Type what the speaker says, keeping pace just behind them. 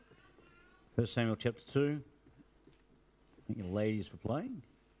First Samuel chapter 2. Thank you, ladies, for playing.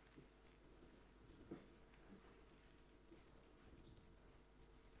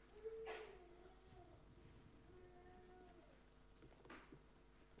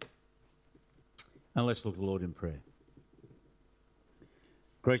 And let's look to the Lord in prayer.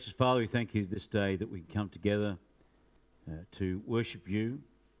 Gracious Father, we thank you this day that we can come together to worship you.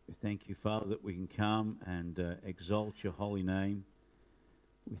 We thank you, Father, that we can come and exalt your holy name.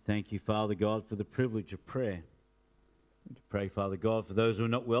 We thank you, Father God, for the privilege of prayer. We pray, Father God, for those who are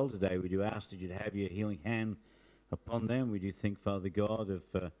not well today. We do ask that you'd have your healing hand upon them. We do think, Father God,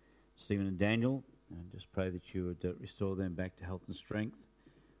 of Stephen and Daniel, and just pray that you would restore them back to health and strength.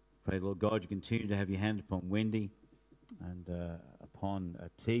 Pray, Lord God, you continue to have your hand upon Wendy and upon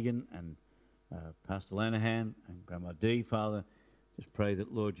Tegan and Pastor Lanahan and Grandma Dee, Father. Just pray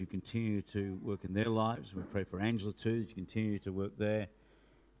that, Lord, you continue to work in their lives. We pray for Angela too, that you continue to work there.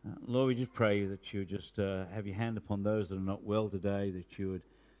 Lord, we just pray that you would just have your hand upon those that are not well today, that you would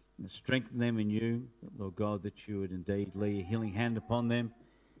strengthen them in you, that, Lord God, that you would indeed lay a healing hand upon them.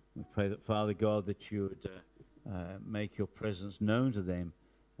 We pray that, Father God, that you would make your presence known to them.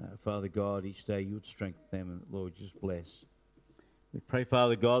 Father God, each day you would strengthen them, and Lord, just bless. We pray,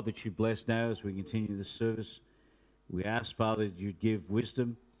 Father God, that you bless now as we continue this service. We ask, Father, that you'd give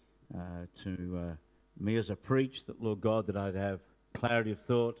wisdom to me as I preach, that, Lord God, that I'd have clarity of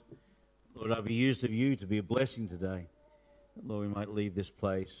thought. Lord, I'd be used of you to be a blessing today. That, Lord, we might leave this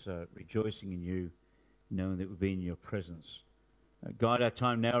place rejoicing in you, knowing that we've been in your presence. Guide our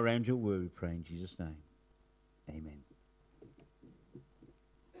time now around your word, we pray in Jesus' name. Amen.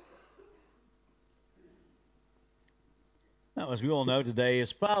 Now, as we all know, today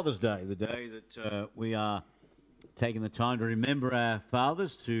is Father's Day, the day that we are taking the time to remember our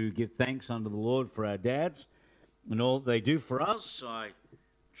fathers, to give thanks unto the Lord for our dads and all that they do for us. I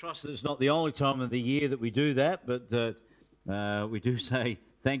trust that it's not the only time of the year that we do that, but we do say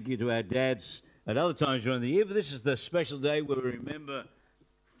thank you to our dads at other times during the year. But this is the special day where we remember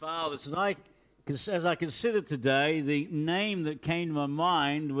fathers. And as I considered today, the name that came to my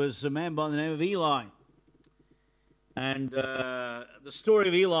mind was a man by the name of Eli. And the story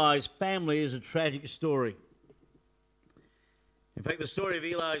of Eli's family is a tragic story. In fact, the story of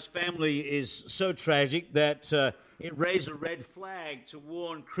Eli's family is so tragic that it raised a red flag to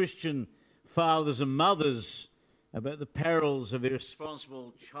warn Christian fathers and mothers about the perils of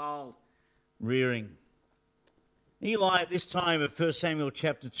irresponsible child rearing. Eli, at this time of 1 Samuel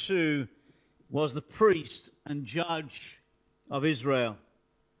chapter 2, was the priest and judge of Israel.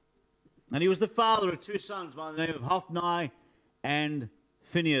 And he was the father of two sons by the name of Hophni and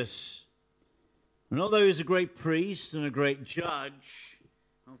Phinehas. And although he was a great priest and a great judge,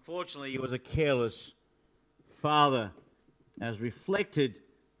 unfortunately he was a careless father, as reflected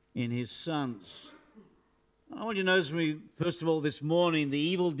in his sons. I want you to notice me, first of all, this morning, the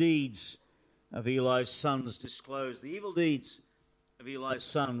evil deeds of Eli's sons disclosed. The evil deeds of Eli's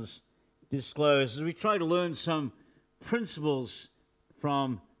sons disclosed. As we try to learn some principles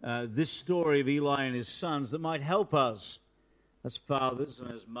from this story of Eli and his sons that might help us as fathers and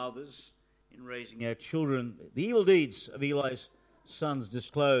as mothers in raising our children. The evil deeds of Eli's sons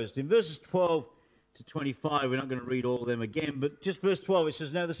disclosed. In verses 12 to 25, we're not going to read all of them again, but just verse 12, it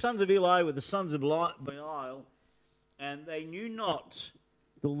says, "Now the sons of Eli were the sons of Belial, and they knew not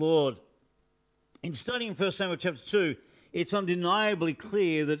the Lord." In studying 1 Samuel chapter 2, it's undeniably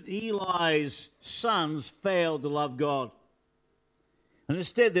clear that Eli's sons failed to love God. And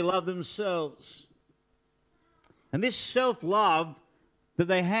instead, they loved themselves. And this self-love that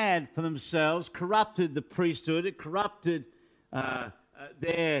they had for themselves corrupted the priesthood. It corrupted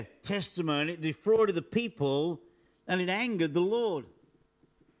their testimony. It defrauded the people, and it angered the Lord.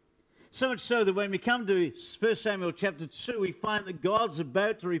 So much so that when we come to 1 Samuel chapter 2, we find that God's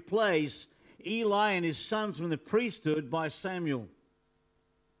about to replace Eli and his sons from the priesthood by Samuel.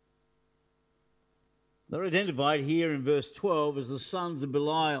 They're identified here in verse 12 as the sons of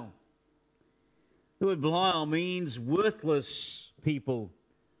Belial. The word Belial means worthless people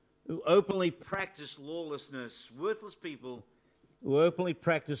who openly practice lawlessness. Worthless people who openly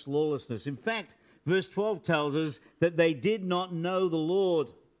practice lawlessness. In fact, verse 12 tells us that they did not know the Lord.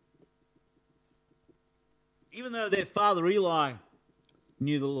 Even though their father Eli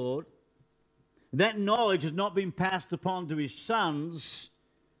knew the Lord, that knowledge had not been passed upon to his sons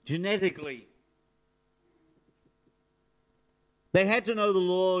genetically. They had to know the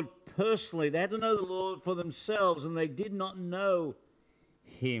Lord personally. They had to know the Lord for themselves, and they did not know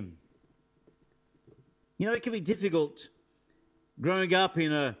him. You know, it can be difficult growing up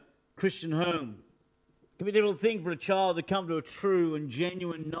in a Christian home. It can be a difficult thing for a child to come to a true and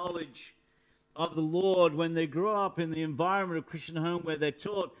genuine knowledge of the Lord when they grow up in the environment of Christian home where they're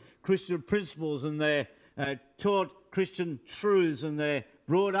taught Christian principles and they're taught Christian truths and they're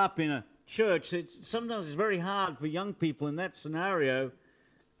brought up in a church. Sometimes it's very hard for young people in that scenario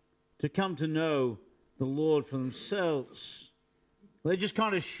to come to know the Lord for themselves. They just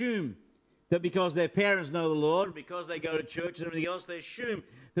kind of assume that because their parents know the Lord, because they go to church and everything else, they assume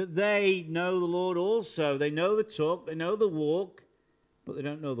that they know the Lord also. They know the talk, they know the walk, but they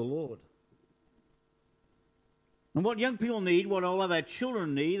don't know the Lord. And what young people need, what all of our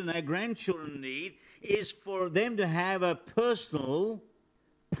children need and our grandchildren need, is for them to have a personal,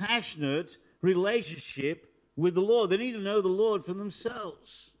 passionate relationship with the Lord. They need to know the Lord for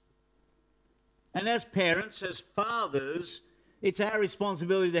themselves. And as parents, as fathers, it's our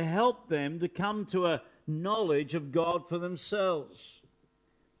responsibility to help them to come to a knowledge of God for themselves.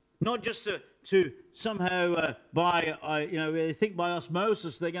 Not just to somehow they think by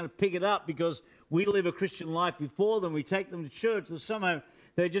osmosis they're going to pick it up because we live a Christian life before them, we take them to church, that somehow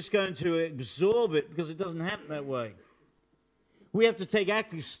they're just going to absorb it, because it doesn't happen that way. We have to take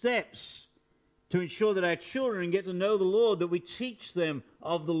active steps to ensure that our children get to know the Lord, that we teach them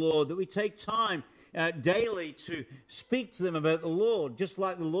of the Lord, that we take time daily to speak to them about the Lord, just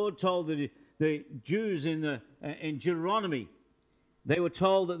like the Lord told the Jews in Deuteronomy. They were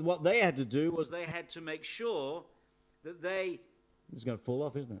told that what they had to do was they had to make sure that this is going to fall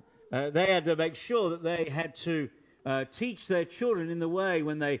off, isn't it? They had to make sure that they had to teach their children in the way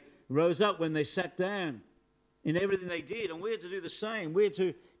when they rose up, when they sat down, in everything they did. And we're to do the same. We're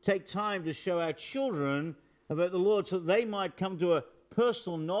to take time to show our children about the Lord so that they might come to a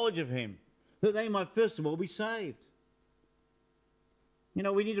personal knowledge of Him, that they might first of all be saved. You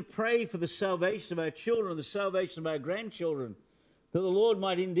know, we need to pray for the salvation of our children, the salvation of our grandchildren, that the Lord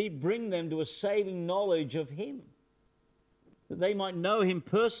might indeed bring them to a saving knowledge of Him, that they might know Him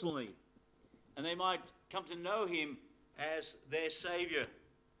personally, and they might come to know Him as their Savior.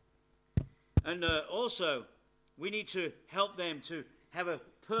 And also, we need to help them to have a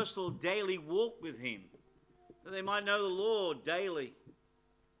personal daily walk with Him, that they might know the Lord daily.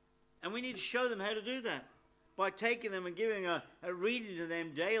 And we need to show them how to do that by taking them and giving a reading to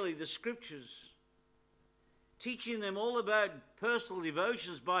them daily, the Scriptures. Teaching them all about personal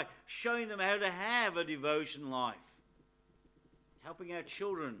devotions by showing them how to have a devotion life. Helping our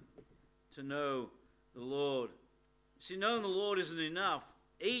children to know the Lord. See, knowing the Lord isn't enough.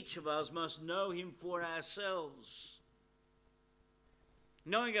 Each of us must know Him for ourselves.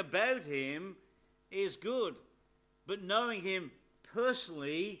 Knowing about Him is good, but knowing Him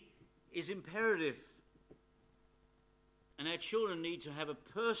personally is imperative. And our children need to have a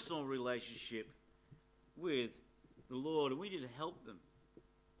personal relationship with the Lord, and we need to help them.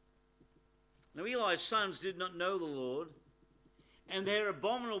 Now, Eli's sons did not know the Lord, and their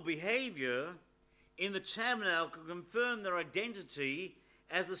abominable behavior in the tabernacle confirmed their identity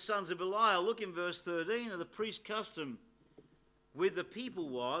as the sons of Belial. Look in verse 13, of the priest's custom with the people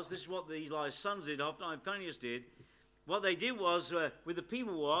was, this is what Eli's sons did, Hophni and Phinehas did, what they did was, with the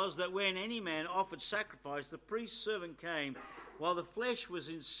people was, that when any man offered sacrifice, the priest's servant came, while the flesh was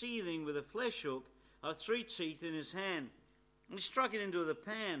in seething with a flesh hook of 3 teeth in his hand, and he struck it into the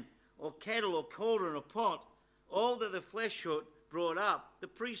pan, or kettle, or cauldron, or pot. All that the flesh hook brought up, the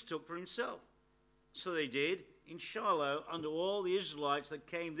priest took for himself. So they did in Shiloh unto all the Israelites that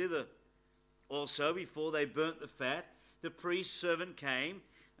came thither. Also, before they burnt the fat, the priest's servant came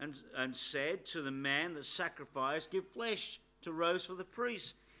and said to the man that sacrificed, give flesh to roast for the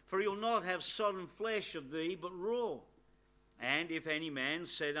priest, for he will not have sodden flesh of thee, but raw. And if any man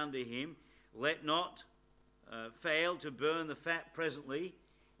said unto him, let not fail to burn the fat presently,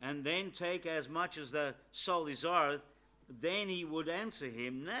 and then take as much as the soul desireth, then he would answer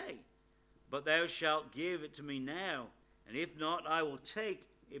him, nay, but thou shalt give it to me now, and if not, I will take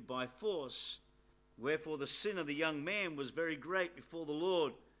it by force. Wherefore the sin of the young man was very great before the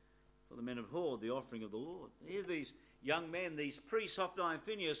Lord, for the men abhorred the offering of the Lord. Here these young men, these priests, Hophni and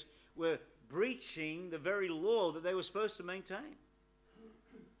Phinehas, were breaching the very law that they were supposed to maintain.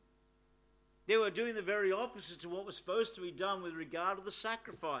 They were doing the very opposite to what was supposed to be done with regard to the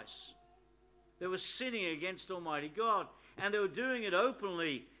sacrifice. They were sinning against Almighty God, and they were doing it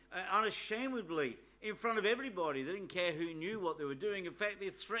openly, unashamedly, in front of everybody. They didn't care who knew what they were doing. In fact, they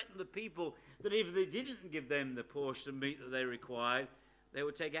threatened the people that if they didn't give them the portion of meat that they required, they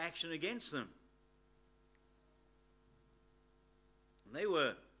would take action against them. And they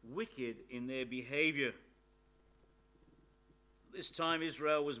were wicked in their behavior. This time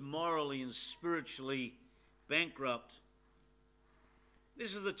Israel was morally and spiritually bankrupt.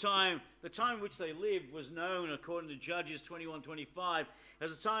 This is the time the time in which they lived was known, according to Judges 21:25,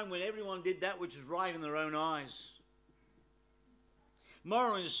 as a time when everyone did that which is right in their own eyes.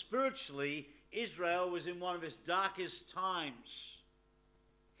 Morally and spiritually, Israel was in one of its darkest times.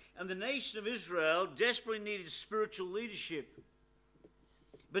 And the nation of Israel desperately needed spiritual leadership.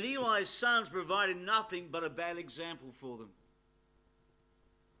 But Eli's sons provided nothing but a bad example for them.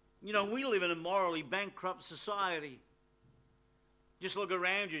 You know, we live in a morally bankrupt society. Just look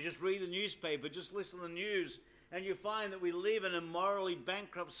around you, just read the newspaper, just listen to the news, and you find that we live in a morally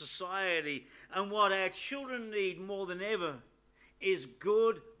bankrupt society. And what our children need more than ever is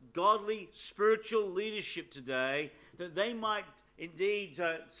good, godly, spiritual leadership today, that they might indeed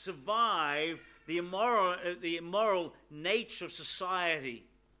survive the immoral nature of society,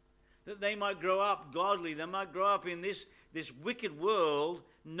 that they might grow up godly, they might grow up in this wicked world,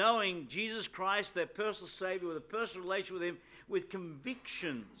 knowing Jesus Christ, their personal Savior, with a personal relation with Him, with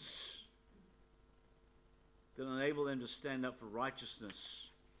convictions that enable them to stand up for righteousness.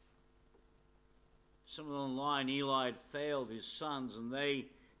 Somewhere along the line, Eli had failed his sons, and they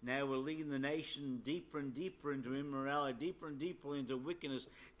now were leading the nation deeper and deeper into immorality, deeper and deeper into wickedness,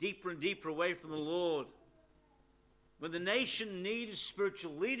 deeper and deeper away from the Lord. When the nation needed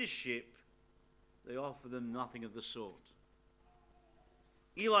spiritual leadership, they offered them nothing of the sort.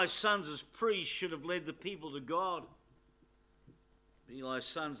 Eli's sons as priests should have led the people to God. But Eli's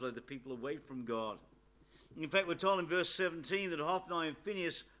sons led the people away from God. In fact, we're told in verse 17 that Hophni and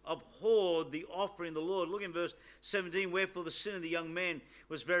Phinehas abhorred the offering of the Lord. Look in verse 17, wherefore the sin of the young men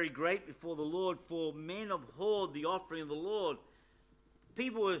was very great before the Lord, for men abhorred the offering of the Lord.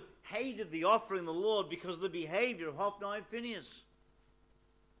 People hated the offering of the Lord because of the behavior of Hophni and Phinehas.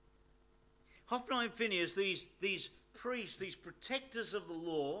 Hophni and Phinehas, these priests, these protectors of the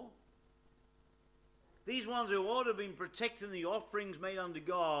law, these ones who ought to have been protecting the offerings made unto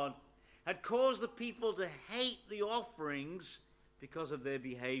God, had caused the people to hate the offerings because of their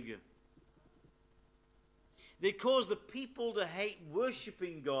behavior. They caused the people to hate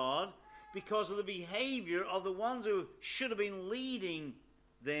worshiping God because of the behavior of the ones who should have been leading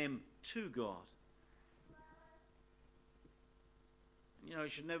them to God. You know,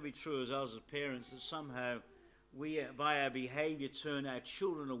 it should never be true as us as parents that somehow we, by our behavior, turn our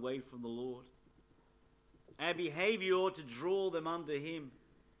children away from the Lord. Our behavior ought to draw them unto Him.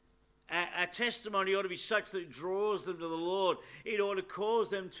 Our testimony ought to be such that it draws them to the Lord. It ought to cause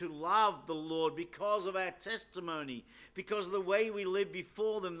them to love the Lord because of our testimony, because of the way we live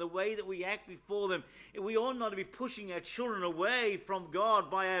before them, the way that we act before them. We ought not to be pushing our children away from God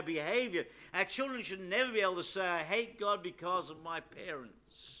by our behavior. Our children should never be able to say, I hate God because of my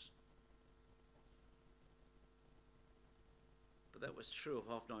parents. But that was true of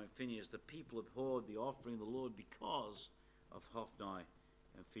Hophni and Phinehas. The people abhorred the offering of the Lord because of Hophni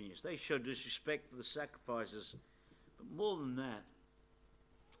and Phinehas. They showed disrespect for the sacrifices, but more than that,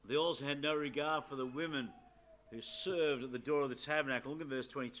 they also had no regard for the women who served at the door of the tabernacle. Look at verse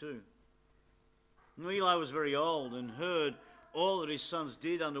 22. And Eli was very old and heard all that his sons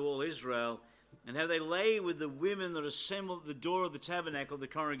did unto all Israel, and how they lay with the women that assembled at the door of the tabernacle of the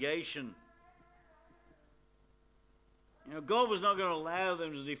congregation. You know, God was not going to allow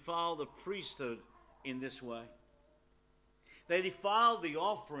them to defile the priesthood in this way. They defiled the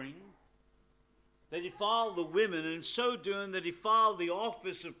offering, they defiled the women, and in so doing they defiled the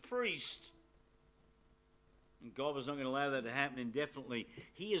office of priest. And God was not going to allow that to happen indefinitely.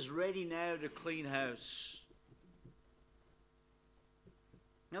 He is ready now to clean house.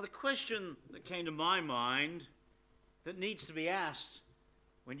 Now the question that came to my mind that needs to be asked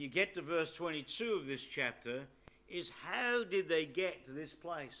when you get to verse 22 of this chapter is, how did they get to this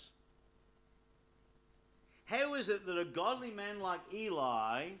place? How is it that a godly man like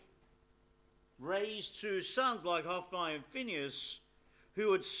Eli raised two sons like Hophni and Phinehas,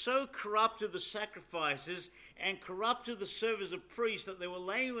 who had so corrupted the sacrifices and corrupted the service of priests that they were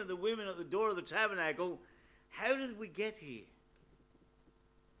laying with the women at the door of the tabernacle? How did we get here?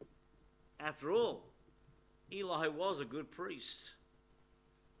 After all, Eli was a good priest.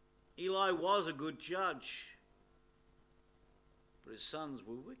 Eli was a good judge. But his sons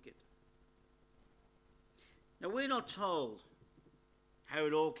were wicked. Now, we're not told how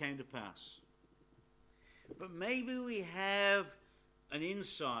it all came to pass. But maybe we have an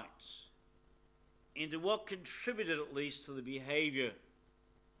insight into what contributed at least to the behavior.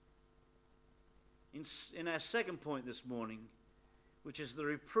 In our second point this morning, which is the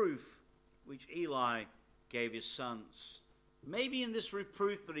reproof which Eli gave his sons. Maybe in this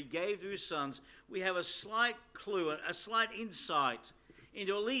reproof that he gave to his sons, we have a slight clue, a slight insight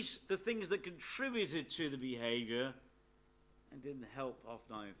into at least the things that contributed to the behavior and didn't help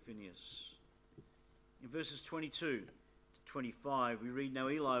Hophni and Phinehas. In verses 22 to 25, we read, Now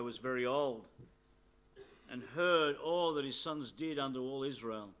Eli was very old and heard all that his sons did unto all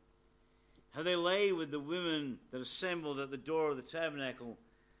Israel, how they lay with the women that assembled at the door of the tabernacle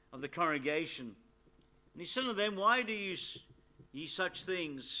of the congregation. And he said unto them, Why do ye such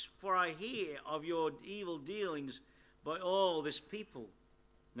things? For I hear of your evil dealings by all this people.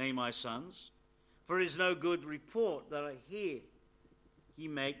 Nay, my sons, for it is no good report that I hear ye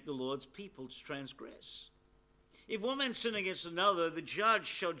make the Lord's people to transgress. If one man sin against another, the judge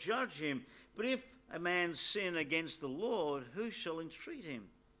shall judge him. But if a man sin against the Lord, who shall entreat him?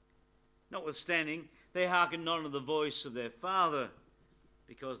 Notwithstanding, they hearkened not unto the voice of their father,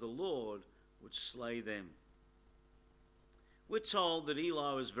 because the Lord would slay them. We're told that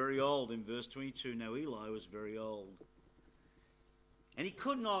Eli was very old in verse 22. Now Eli was very old. And he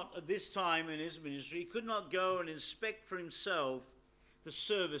could not, at this time in his ministry, he could not go and inspect for himself the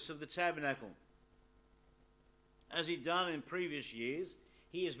service of the tabernacle. As he'd done in previous years,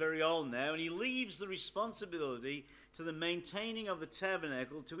 he is very old now, and he leaves the responsibility to the maintaining of the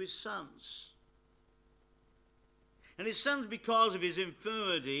tabernacle to his sons. And his sons, because of his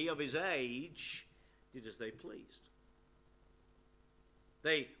infirmity, of his age, did as they pleased.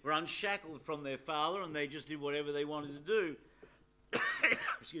 They were unshackled from their father, and they just did whatever they wanted to do.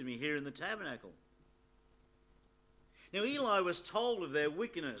 Here in the tabernacle. Now Eli was told of their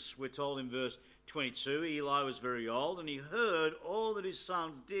wickedness. We're told in verse 22, Eli was very old, and he heard all that his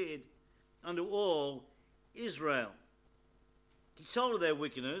sons did unto all Israel. He told of their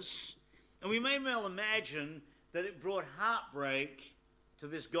wickedness, and we may well imagine that it brought heartbreak to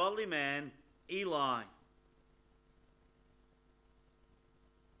this godly man, Eli.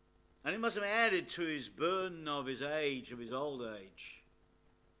 And it must have added to his burden of his age, of his old age.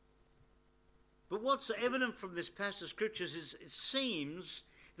 But what's evident from this passage of scriptures is it seems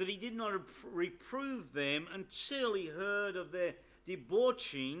that he did not reprove them until he heard of their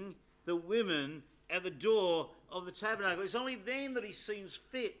debauching the women at the door of the tabernacle. It's only then that he sees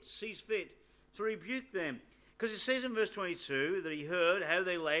fit to rebuke them. Because it says in verse 22 that he heard how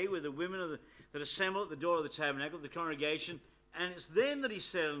they lay with the women that assembled at the door of the tabernacle of the congregation. And it's then that he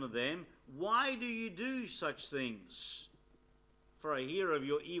said unto them, Why do you do such things? For I hear of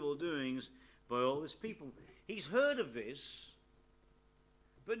your evil doings by all this people. He's heard of this,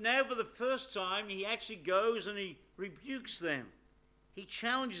 but now for the first time he actually goes and he rebukes them. He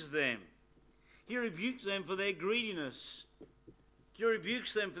challenges them. He rebukes them for their greediness. He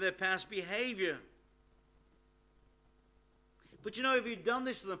rebukes them for their past behavior. But you know, if he'd done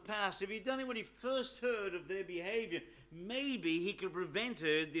this in the past, if he'd done it when he first heard of their behavior, maybe he could have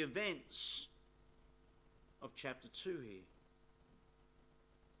prevented the events of chapter 2 here.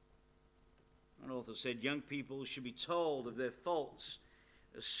 An author said, young people should be told of their faults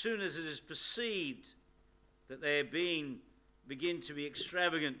as soon as it is perceived that they are begin to be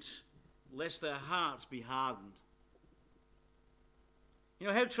extravagant, lest their hearts be hardened. You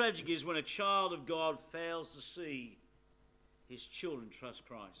know how tragic it is when a child of God fails to see his children trust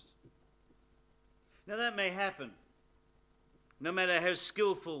Christ. Now that may happen, no matter how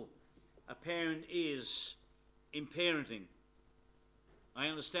skillful a parent is in parenting. I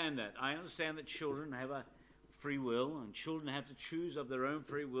understand that. I understand that children have a free will, and children have to choose of their own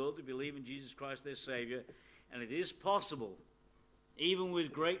free will to believe in Jesus Christ their Savior. And it is possible, even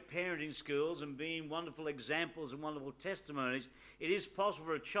with great parenting skills and being wonderful examples and wonderful testimonies, it is possible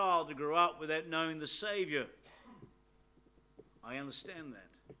for a child to grow up without knowing the Savior. I understand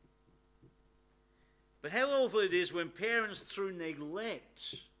that. But how awful it is when parents, through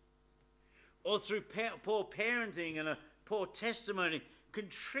neglect or through poor parenting and a poor testimony,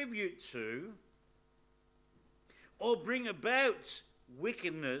 contribute to or bring about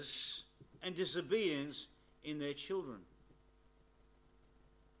wickedness and disobedience in their children.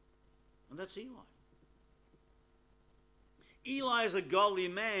 And that's Eli. Eli is a godly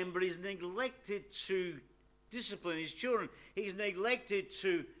man, but he's neglected to discipline his children. He's neglected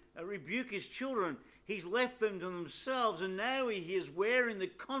to rebuke his children. He's left them to themselves, and now he is wearing the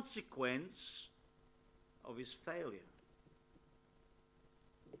consequence of his failure.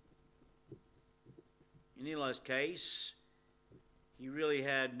 In Eli's case, he really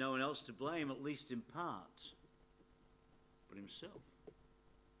had no one else to blame, at least in part, but himself.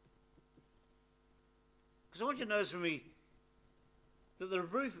 Because I want you to notice from me that the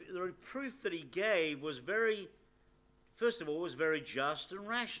reproof that he gave was first of all, was very just and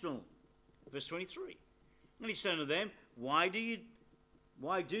rational. Verse 23. And he said unto them, Why do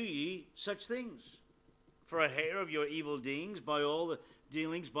ye such things? For I hear of your evil dealings by all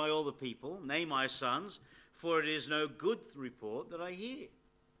the people, nay, my sons, for it is no good report that I hear.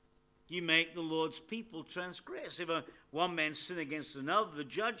 You make the Lord's people transgress. If one man sin against another, the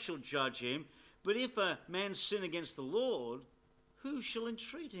judge shall judge him. But if a man sin against the Lord, who shall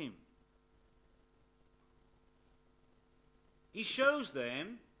entreat him? He shows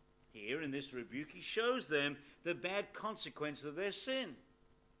them, here in this rebuke, he shows them the bad consequence of their sin.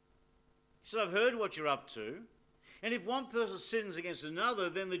 He said, I've heard what you're up to. And if one person sins against another,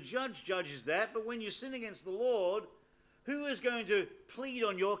 then the judge judges that. But when you sin against the Lord, who is going to plead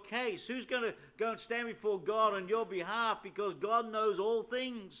on your case? Who's going to go and stand before God on your behalf? Because God knows all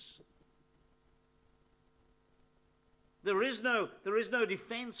things. There is no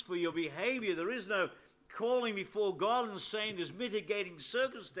defense for your behavior. There is no calling before God and saying there's mitigating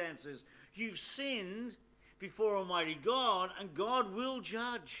circumstances. You've sinned before Almighty God, and God will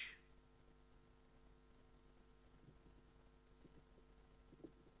judge.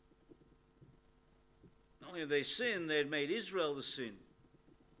 Not only have they sinned, they had made Israel to sin.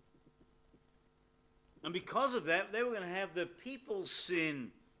 And because of that, they were going to have the people's sin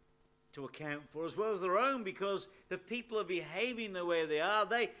to account for, as well as their own, because the people are behaving the way they are.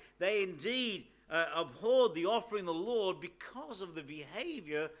 They indeed abhorred the offering of the Lord because of the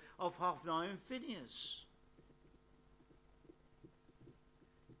behavior of Hophni and Phinehas.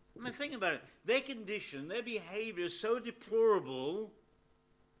 I mean, think about it. Their condition, their behavior is so deplorable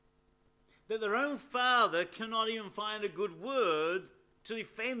that their own father cannot even find a good word to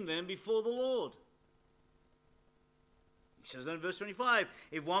defend them before the Lord. He says that in verse 25,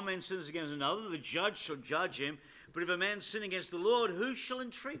 if one man sins against another, the judge shall judge him. But if a man sin against the Lord, who shall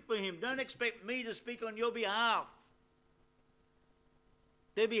entreat for him? Don't expect me to speak on your behalf.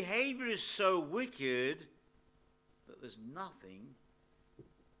 Their behavior is so wicked that there's nothing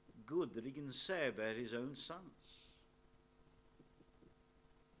good that he can say about his own sons.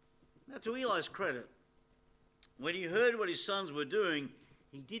 Now, to Eli's credit, when he heard what his sons were doing,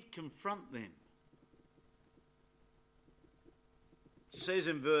 he did confront them. It says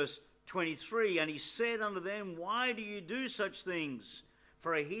in verse 23, and he said unto them, why do you do such things?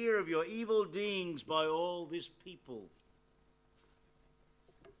 For I hear of your evil doings by all this people.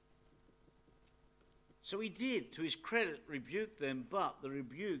 So he did, to his credit, rebuke them, but the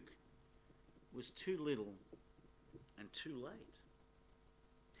rebuke was too little and too late.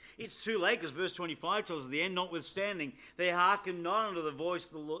 It's too late because verse 25 tells us at the end, notwithstanding, they hearkened not unto the voice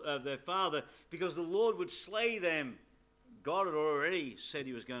of their father, because the Lord would slay them. God had already said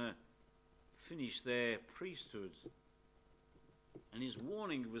he was going to finish their priesthood. And his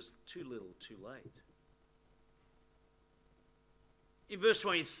warning was too little, too late. In verse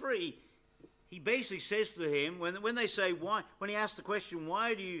 23, he basically says to him, when they say, why, when he asks the question,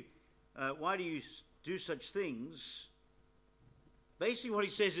 why do you do such things? Basically what he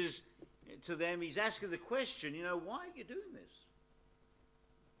says is to them, he's asking the question, why are you doing this?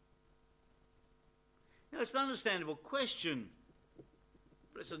 It's an understandable question,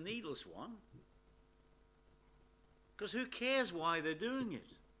 but it's a needless one. Because who cares why they're doing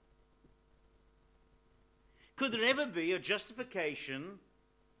it? Could there ever be a justification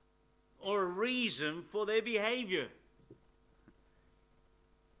or a reason for their behavior?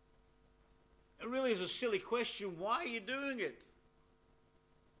 It really is a silly question. Why are you doing it?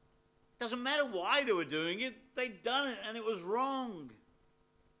 Doesn't matter why they were doing it. They'd done it and it was wrong.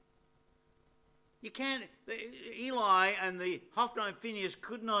 You can't, Eli and the Hophni and Phinehas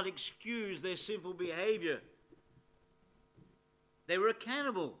could not excuse their sinful behavior. They were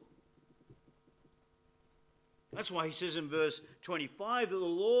accountable. That's why he says in verse 25 that the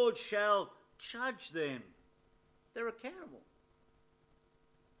Lord shall judge them. They're accountable.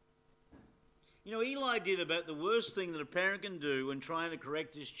 Eli did about the worst thing that a parent can do when trying to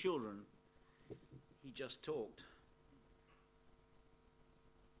correct his children. He just talked.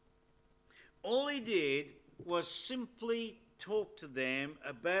 All he did was simply talk to them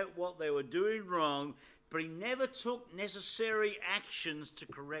about what they were doing wrong, but he never took necessary actions to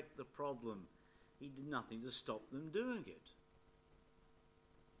correct the problem. He did nothing to stop them doing it.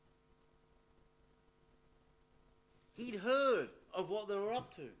 He'd heard of what they were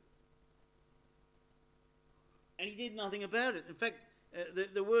up to, and he did nothing about it. In fact,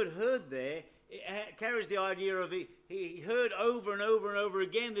 the word heard there, it carries the idea of he heard over and over and over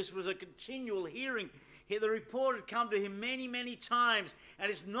again. This was a continual hearing. The report had come to him many, many times, and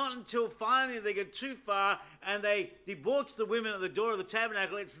it's not until finally they get too far and they debauch the women at the door of the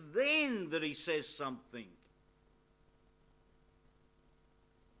tabernacle, it's then that he says something.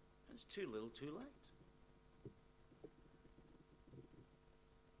 And it's too little, too late.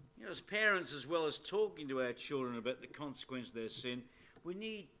 As parents, as well as talking to our children about the consequence of their sin, we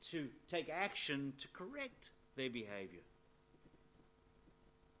need to take action to correct their behavior.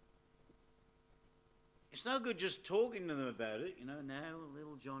 It's no good just talking to them about it. Now,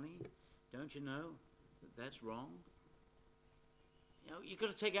 little Johnny, don't you know that that's wrong? You've got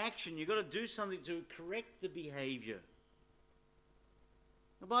to take action. You've got to do something to correct the behavior.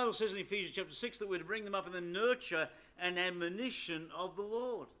 The Bible says in Ephesians chapter 6 that we're to bring them up in the nurture and admonition of the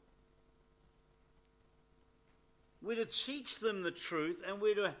Lord. We're to teach them the truth, and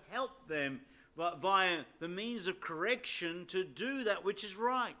we're to help them via the means of correction to do that which is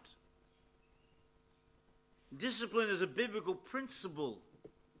right. Discipline is a biblical principle.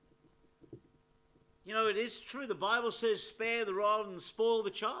 It is true. The Bible says, spare the rod and spoil the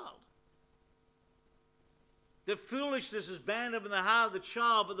child. The foolishness is bound up in the heart of the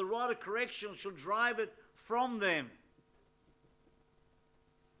child, but the rod of correction shall drive it from them.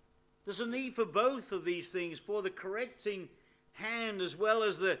 There's a need for both of these things, for the correcting hand as well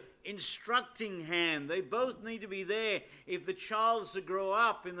as the instructing hand. They both need to be there if the child is to grow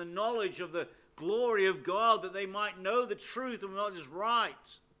up in the knowledge of the glory of God, that they might know the truth and not just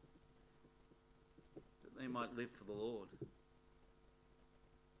right, that they might live for the Lord.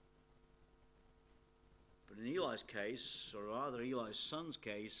 But in Eli's case, or rather Eli's son's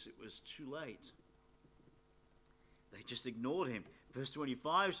case, it was too late. They just ignored him. Verse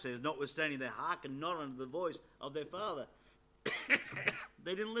 25 says, notwithstanding they hearkened not unto the voice of their father.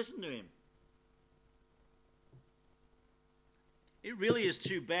 They didn't listen to him. It really is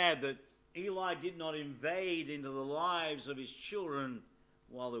too bad that Eli did not invade into the lives of his children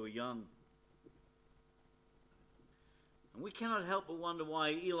while they were young. And we cannot help but wonder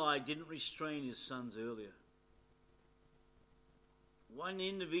why Eli didn't restrain his sons earlier. Why didn't he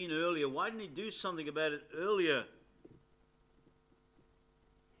intervene earlier? Why didn't he do something about it earlier?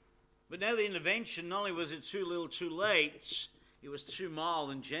 But now the intervention, not only was it too little too late, it was too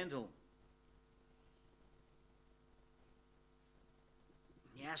mild and gentle.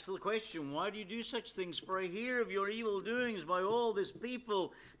 He asked the question, why do you do such things? For I hear of your evil doings by all this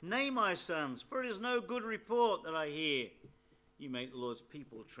people. Nay, my sons, for it is no good report that I hear. You make the Lord's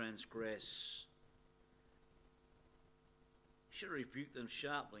people transgress. You should rebuke them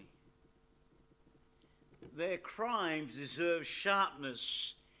sharply. Their crimes deserve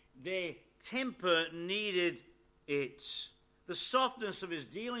sharpness. Their temper needed it. The softness of his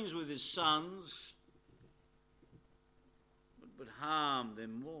dealings with his sons would harm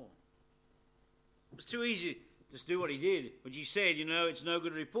them more. It was too easy to do what he did. When he said, it's no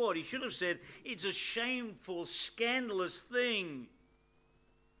good report, he should have said, it's a shameful, scandalous thing.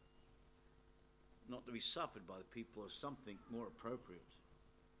 Not to be suffered by the people, or something more appropriate.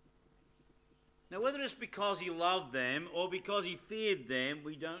 Now, whether it's because he loved them or because he feared them,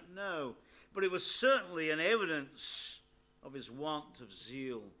 we don't know. But it was certainly an evidence of his want of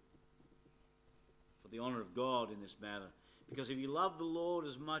zeal for the honor of God in this matter. Because if he loved the Lord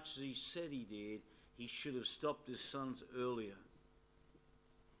as much as he said he did, he should have stopped his sons earlier.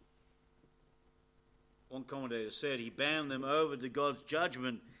 One commentator said he bound them over to God's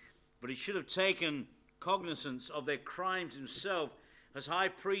judgment, but he should have taken cognizance of their crimes himself as high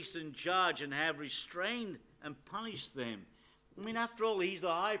priest and judge, and have restrained and punished them. After all, he's the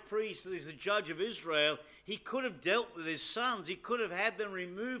high priest, he's the judge of Israel. He could have dealt with his sons. He could have had them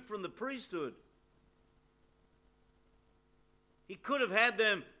removed from the priesthood. He could have had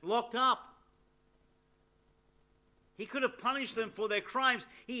them locked up. He could have punished them for their crimes.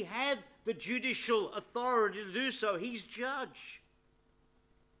 He had the judicial authority to do so. He's judge.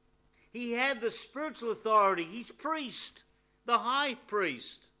 He had the spiritual authority. He's priest. The high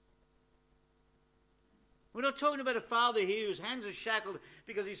priest. We're not talking about a father here whose hands are shackled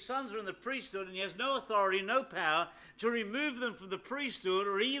because his sons are in the priesthood and he has no authority, no power to remove them from the priesthood,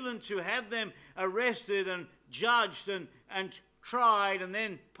 or even to have them arrested and judged and tried and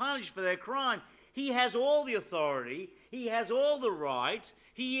then punished for their crime. He has all the authority. He has all the right.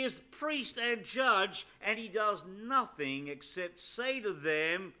 He is priest and judge, and he does nothing except say to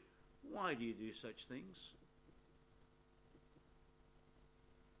them, why do you do such things?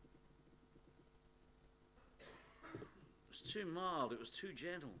 Too mild, it was too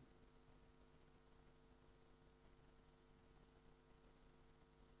gentle.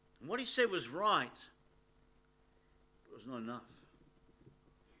 And what he said was right, but it was not enough.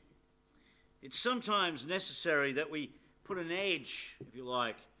 It's sometimes necessary that we put an edge, if you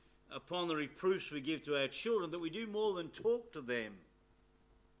like, upon the reproofs we give to our children, that we do more than talk to them,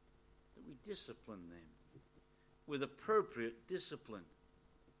 that we discipline them with appropriate discipline,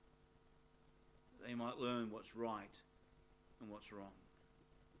 that they might learn what's right and what's wrong.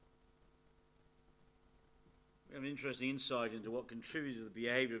 We have an interesting insight into what contributed to the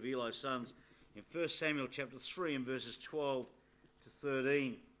behaviour of Eli's sons in 1 Samuel chapter 3 and verses 12 to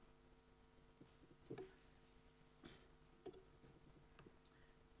 13.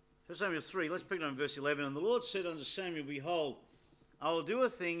 Samuel 3, let's pick it on verse 11. And the Lord said unto Samuel, Behold, I will do a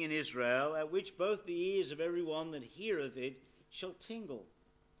thing in Israel, at which both the ears of every one that heareth it shall tingle.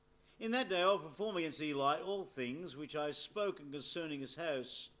 In that day I will perform against Eli all things which I have spoken concerning his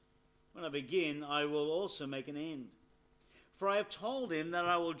house. When I begin, I will also make an end. For I have told him that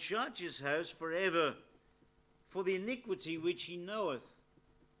I will judge his house forever for the iniquity which he knoweth,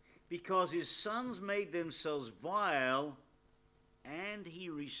 because his sons made themselves vile, and he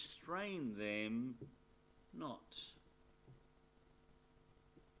restrained them not.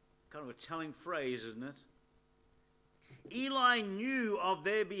 Kind of a telling phrase, isn't it? Eli knew of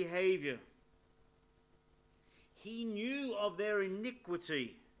their behavior. He knew of their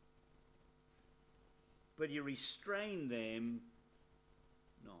iniquity, but he restrained them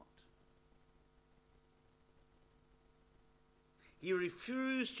not. He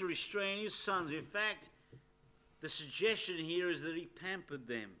refused to restrain his sons. In fact, the suggestion here is that he pampered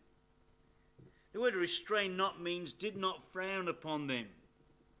them. The word restrain not means did not frown upon them.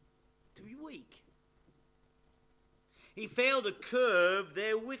 To be weak. He failed to curb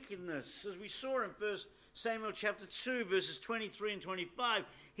their wickedness. As we saw in 1 Samuel chapter 2, verses 23 and 25,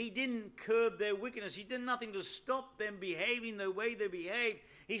 he didn't curb their wickedness. He did nothing to stop them behaving the way they behaved.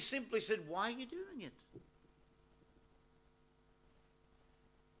 He simply said, why are you doing it?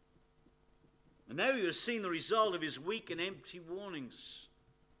 And now he has seen the result of his weak and empty warnings.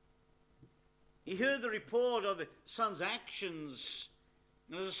 He heard the report of the son's actions.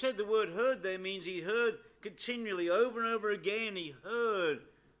 And as I said, the word heard there means he heard continually, over and over again. He heard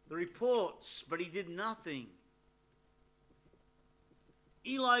the reports, but he did nothing.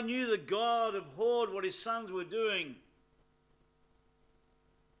 Eli knew that God abhorred what his sons were doing.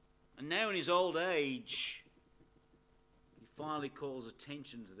 And now in his old age, he finally calls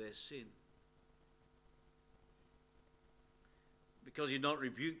attention to their sin. Because he had not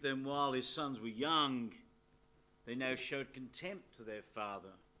rebuked them while his sons were young, they now showed contempt to their father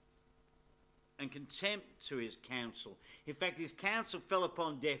and contempt to his counsel. In fact, his counsel fell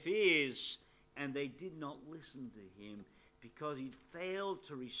upon deaf ears, and they did not listen to him because he'd failed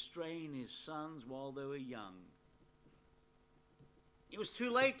to restrain his sons while they were young. It was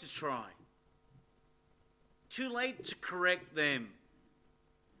too late to try, too late to correct them.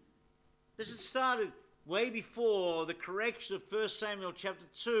 This had started way before the correction of 1 Samuel chapter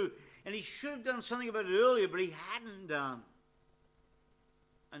 2, and he should have done something about it earlier, but he hadn't done.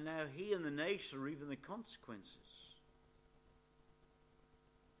 And now he and the nation are reaping the consequences.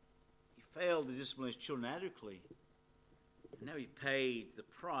 He failed to discipline his children adequately, and now he paid the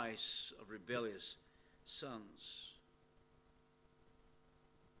price of rebellious sons.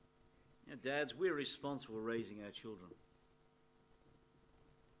 Now, dads, we're responsible for raising our children.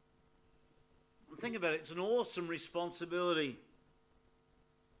 Think about it, it's an awesome responsibility.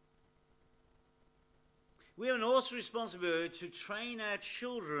 We have an awesome responsibility to train our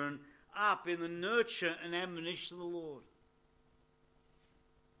children up in the nurture and admonition of the Lord.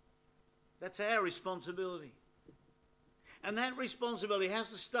 That's our responsibility. And that responsibility has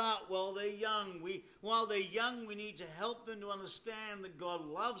to start while they're young. While they're young, we need to help them to understand that God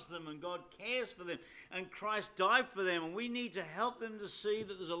loves them and God cares for them and Christ died for them. And we need to help them to see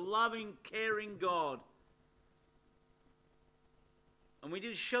that there's a loving, caring God. And we need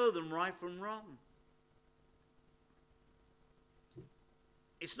to show them right from wrong.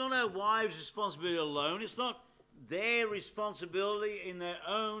 It's not our wives' responsibility alone. It's not their responsibility in their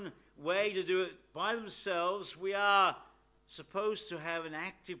own way to do it by themselves. We are supposed to have an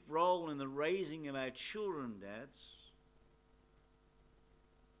active role in the raising of our children, dads.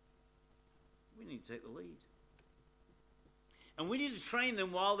 We need to take the lead. And we need to train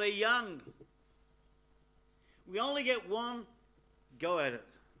them while they're young. We only get one go at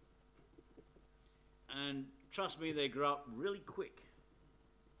it. And trust me, they grow up really quick.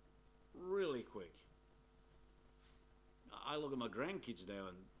 Really quick. I look at my grandkids now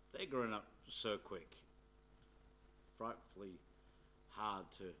and they're growing up so quick. Frightfully hard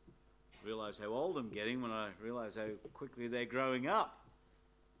to realize how old I'm getting when I realize how quickly they're growing up.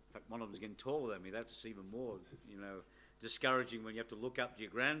 In fact, one of them's getting taller than me. That's even more, discouraging when you have to look up to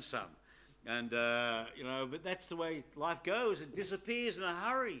your grandson. And, but that's the way life goes. It disappears in a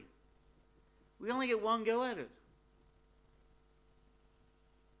hurry. We only get one go at it.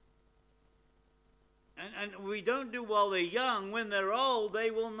 And we don't do while they're young. When they're old, they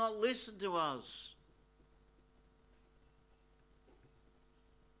will not listen to us.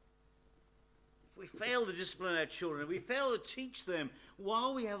 If we fail to discipline our children, if we fail to teach them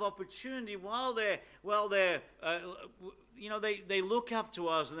while we have opportunity, while they look up to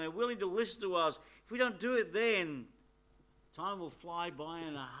us and they're willing to listen to us, if we don't do it then, time will fly by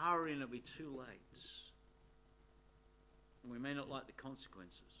in a hurry and it'll be too late. And we may not like the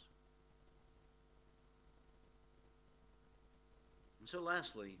consequences. And so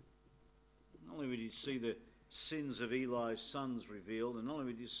lastly, not only did you see the sins of Eli's sons revealed, and not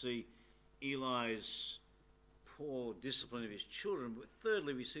only did you see Eli's poor discipline of his children, but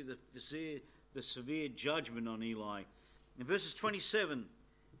thirdly we see the severe judgment on Eli. In verses 27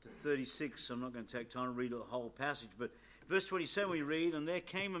 to 36, I'm not going to take time to read the whole passage, but verse 27 we read, "And there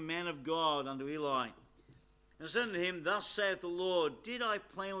came a man of God unto Eli, and said unto him, Thus saith the Lord, Did I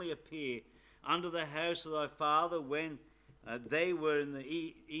plainly appear unto the house of thy father when they were in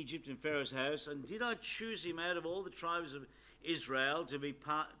the Egypt in Pharaoh's house, and did I choose him out of all the tribes of Israel to be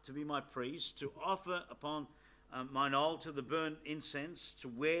my priest, to offer upon mine altar the burnt incense, to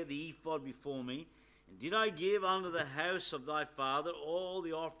wear the ephod before me? And did I give unto the house of thy father all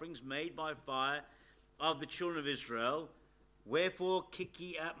the offerings made by fire of the children of Israel? Wherefore kick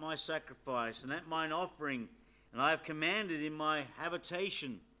ye at my sacrifice and at mine offering? And I have commanded in my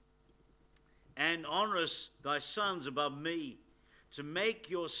habitation, and honourest thy sons above me, to make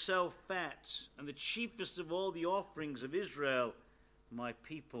yourself fat, and the chiefest of all the offerings of Israel, my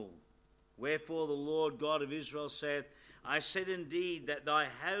people. Wherefore the Lord God of Israel saith, I said indeed that thy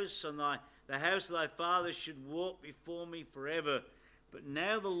house and the house of thy father should walk before me forever. But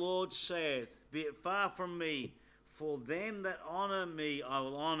now the Lord saith, Be it far from me, for them that honour me I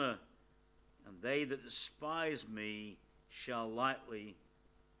will honour, and they that despise me shall be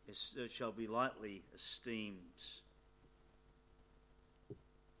lightly esteemed."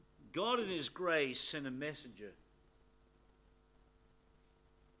 God in his grace sent a messenger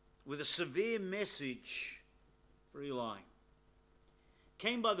with a severe message for Eli.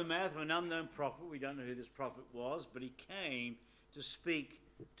 Came by the mouth of an unknown prophet. We don't know who this prophet was, but he came to speak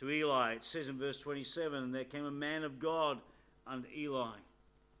to Eli. It says in verse 27, "And there came a man of God unto Eli."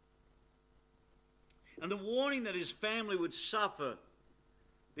 And the warning that his family would suffer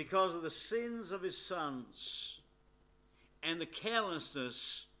because of the sins of his sons and the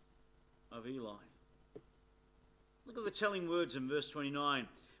carelessness of Eli. Look at the telling words in verse 29.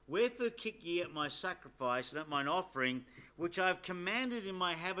 "Wherefore kick ye at my sacrifice and at mine offering, which I have commanded in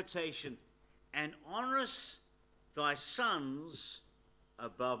my habitation, and honourest thy sons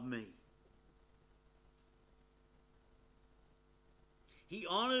above me?" He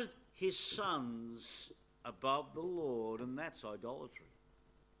honoured his sons above the Lord, and that's idolatry.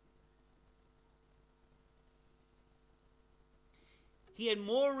 He had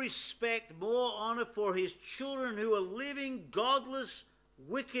more respect, more honour for his children who were living godless,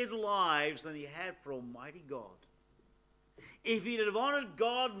 wicked lives than he had for Almighty God. If he'd have honoured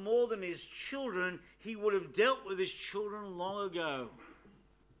God more than his children, he would have dealt with his children long ago.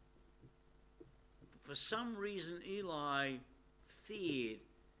 For some reason, Eli feared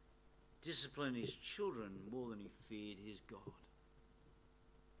disciplining his children more than he feared his God.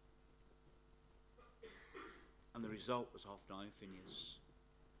 And the result was Hophni and Phinehas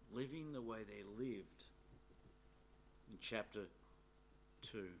living the way they lived in chapter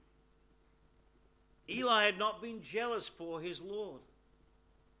 2. Eli had not been jealous for his Lord.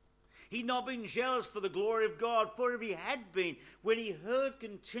 He'd not been jealous for the glory of God, for if he had been, when he heard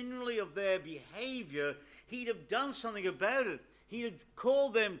continually of their behavior, he'd have done something about it. He'd have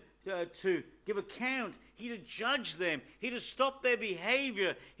called them to give account. He'd have judged them. He'd have stopped their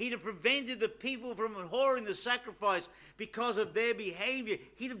behavior. He'd have prevented the people from abhorring the sacrifice because of their behavior.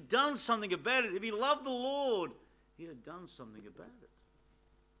 He'd have done something about it. If he loved the Lord, he'd have done something about it.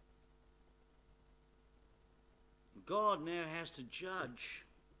 God now has to judge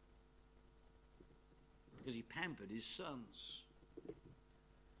because he pampered his sons.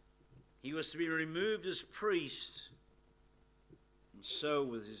 He was to be removed as priest, and so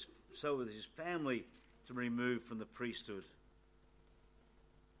was his family to be removed from the priesthood.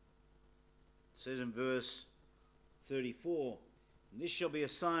 It says in verse 34, "And this shall be a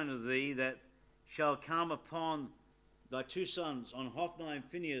sign of thee that shall come upon thy two sons, on Hophni and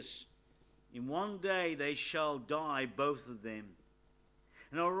Phinehas. In one day they shall die, both of them.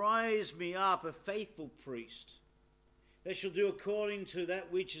 And I'll rise me up a faithful priest, that shall do according to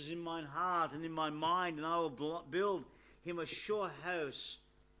that which is in mine heart and in my mind, and I will build him a sure house,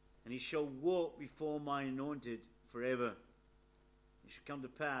 and he shall walk before mine anointed forever. It shall come to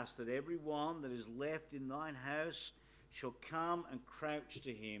pass that every one that is left in thine house shall come and crouch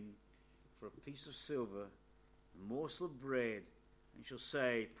to him for a piece of silver, a morsel of bread, and shall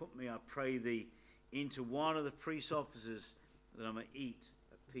say, Put me, I pray thee, into one of the priest's offices that I may eat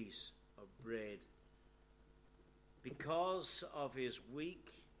a piece of bread. Because of his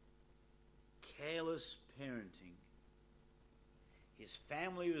weak, careless parenting, his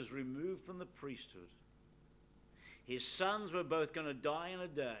family was removed from the priesthood. His sons were both going to die in a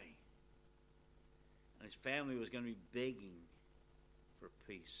day. And his family was going to be begging for a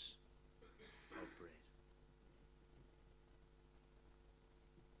piece of bread.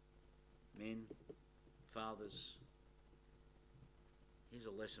 Men, fathers, here's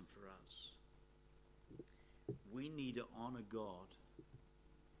a lesson for us. We need to honor God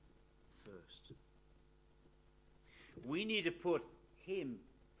first. We need to put him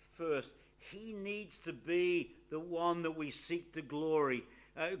first. He needs to be the one that we seek to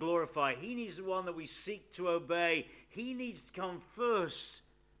glorify. He needs the one that we seek to obey. He needs to come first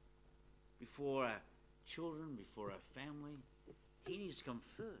before our children, before our family. He needs to come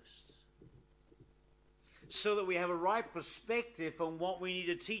first, so that we have a right perspective on what we need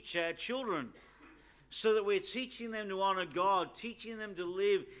to teach our children, so that we're teaching them to honor God, teaching them to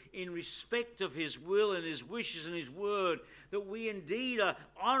live in respect of his will and his wishes and his word, that we indeed are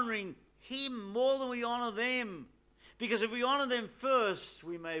honoring him more than we honor them. Because if we honor them first,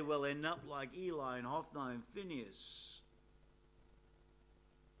 we may well end up like Eli and Hophni and Phinehas.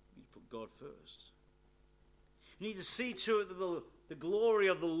 We put God first. We need to see to it that the glory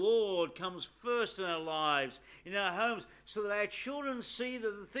of the Lord comes first in our lives, in our homes, so that our children see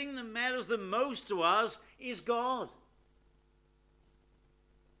that the thing that matters the most to us is God.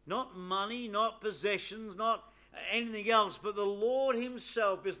 Not money, not possessions, not anything else, but the Lord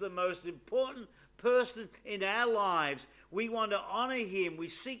himself is the most important person in our lives. We want to honor him. We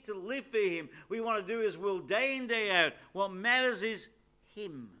seek to live for him. We want to do his will day in, day out. What matters is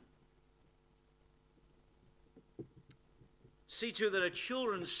him. See to it that our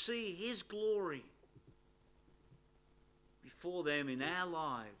children see his glory before them in our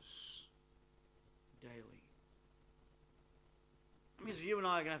lives daily. That means you and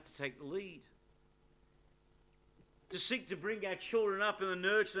I are going to have to take the lead, to seek to bring our children up in the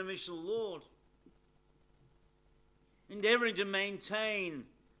nurture and mission of the Lord, endeavoring to maintain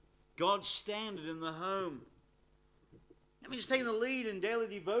God's standard in the home. I mean, just taking the lead in daily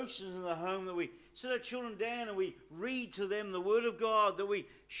devotions in the home, that we sit our children down and we read to them the Word of God, that we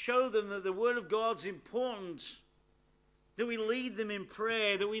show them that the Word of God's important, that we lead them in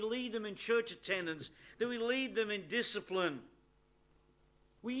prayer, that we lead them in church attendance, that we lead them in discipline.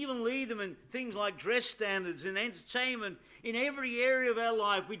 We even lead them in things like dress standards and entertainment. In every area of our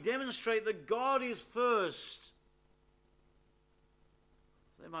life, we demonstrate that God is first.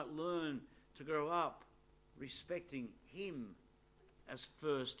 They might learn to grow up respecting him as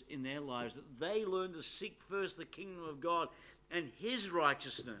first in their lives, that they learn to seek first the kingdom of God and his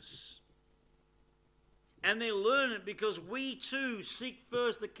righteousness. And they learn it because we too seek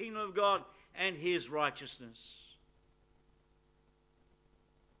first the kingdom of God and his righteousness.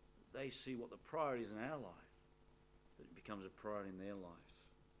 They see what the priority is in our life, that it becomes a priority in their life.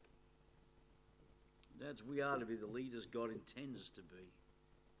 Dads, we are to be the leaders God intends us to be.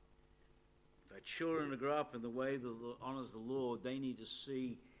 If our children to grow up in the way that honors the Lord, they need to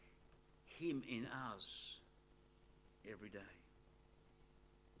see him in us every day.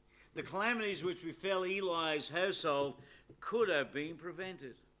 The calamities which befell Eli's household could have been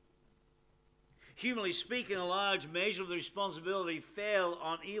prevented. Humanly speaking, a large measure of the responsibility fell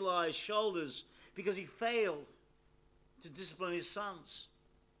on Eli's shoulders because he failed to discipline his sons.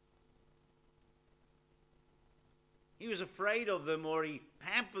 He was afraid of them, or he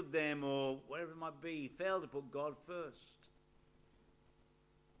pampered them, or whatever it might be. He failed to put God first.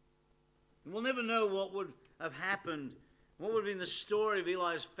 And we'll never know what would have happened, what would have been the story of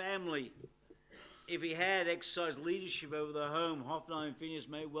Eli's family if he had exercised leadership over the home. Hophni and Phinehas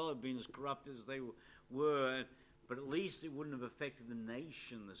may well have been as corrupt as they were, but at least it wouldn't have affected the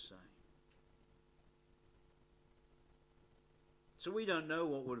nation the same. So we don't know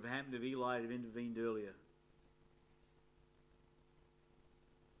what would have happened if Eli had intervened earlier.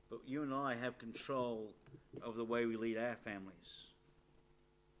 But you and I have control over the way we lead our families.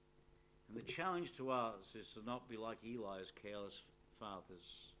 And the challenge to us is to not be like Eli's careless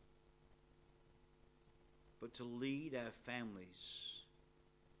fathers, but to lead our families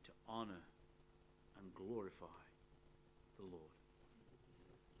to honor and glorify the Lord.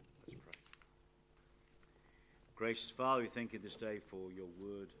 Let's pray. Gracious Father, we thank you this day for your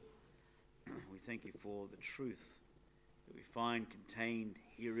word. We thank you for the truth that we find contained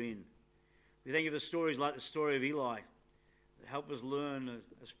herein. We thank you for stories like the story of Eli that help us learn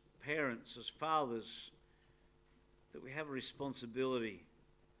as parents, as fathers, that we have a responsibility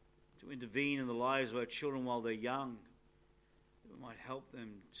to intervene in the lives of our children while they're young, that we might help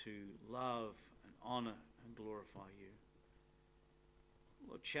them to love and honour and glorify you.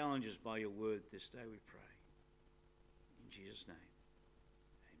 Lord, challenge us by your word this day, we pray. In Jesus' name,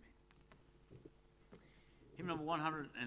 amen. Hymn number 100.